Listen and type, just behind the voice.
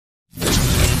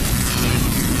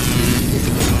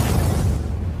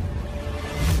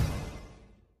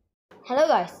Hello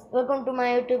guys, welcome to my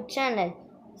YouTube channel.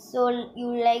 So you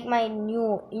like my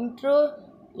new intro?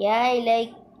 Yeah, I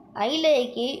like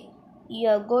it. You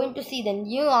are going to see the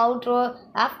new outro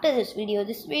after this video.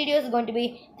 This video is going to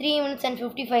be 3 minutes and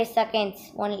 55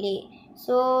 seconds only.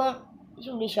 So you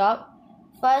should be sharp.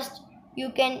 First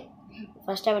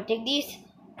I will take these.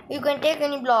 You can take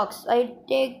any blocks. I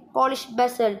take polished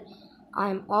bezel.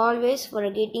 I'm always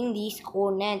forgetting these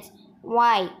coordinates.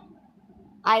 Why?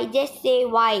 I just say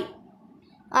why.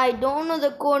 I don't know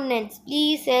the coordinates.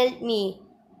 Please help me.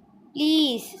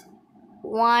 Please.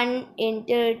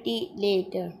 1:30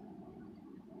 later.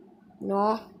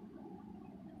 No.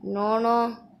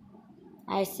 No.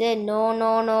 I said no.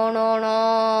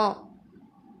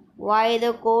 Why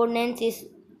the coordinates is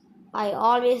I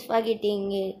always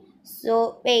forgetting it.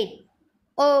 So wait.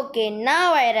 Okay,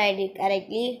 now I write it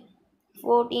correctly.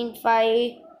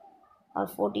 14:5 or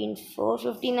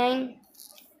 14:4:59.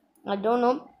 I don't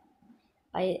know.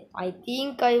 I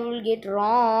think I will get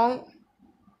wrong.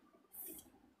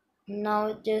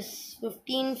 Now just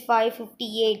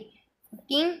 15:5:58.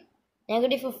 15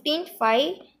 negative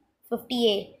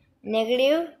 15:5:58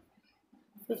 negative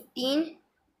 15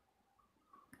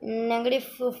 negative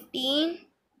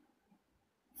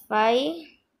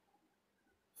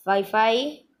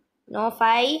 15:5:55 no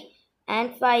 5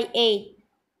 and 5:8.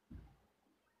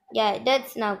 Yeah,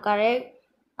 that's now correct.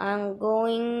 I'm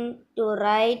going to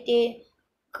write it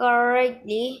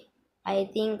correctly. I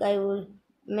think I will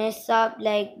mess up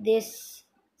like this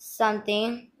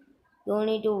something. You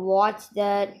need to watch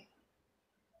that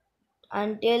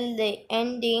until the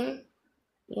ending.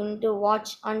 You need to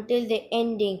watch until the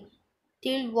ending.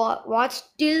 Watch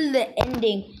till the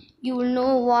ending. You will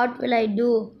know what will I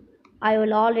do. I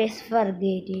will always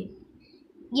forget it.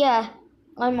 Yeah,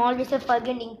 I'm always a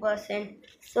forgetting person.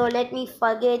 So let me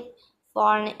forget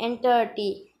for an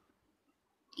eternity.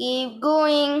 Keep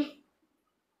going.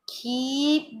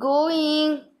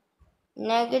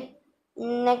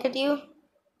 Negative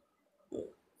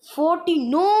 40.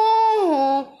 No.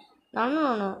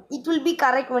 It will be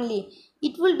correct only.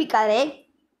 It will be correct.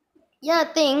 Yeah,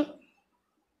 think.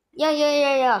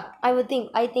 Yeah. I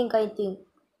think.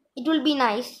 It will be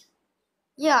nice.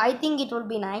 Yeah, I think it will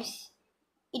be nice.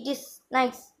 It is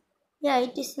nice. Yeah,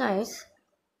 it is nice.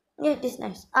 Yeah, it is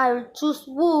nice. I will choose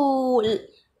wool.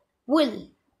 Wool.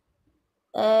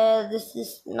 This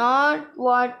is not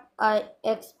what I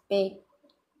expect.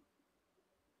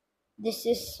 This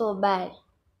is so bad.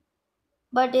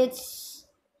 But you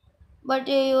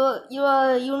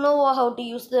know how to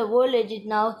use the worldedit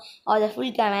now or the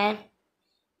full command.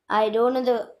 I don't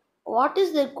know what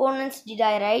is the coordinates did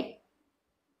I write?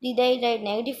 Did I write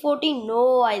negative 14?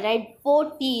 No, I write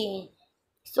 14.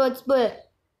 So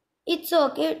it's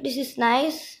okay. This is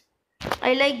nice.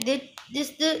 I like that.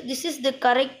 This is the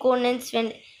correct coordinates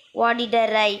when what did I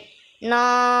write?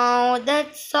 Now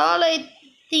that's all I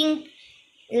think.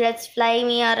 Let's fly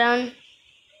me around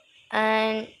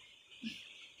and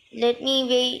let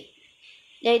me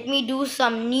do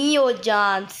some neo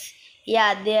jumps.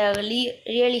 Yeah, they are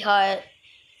really hard.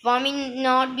 For me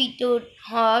not be too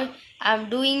hard, I'm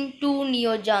doing 2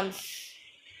 neo jumps.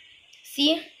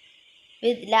 See?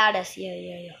 With ladders.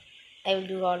 Yeah. I will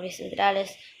do always with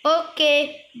ladders.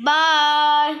 Okay,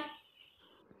 bye.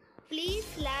 Please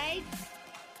like,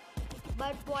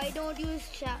 but why don't you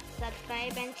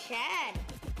subscribe and share?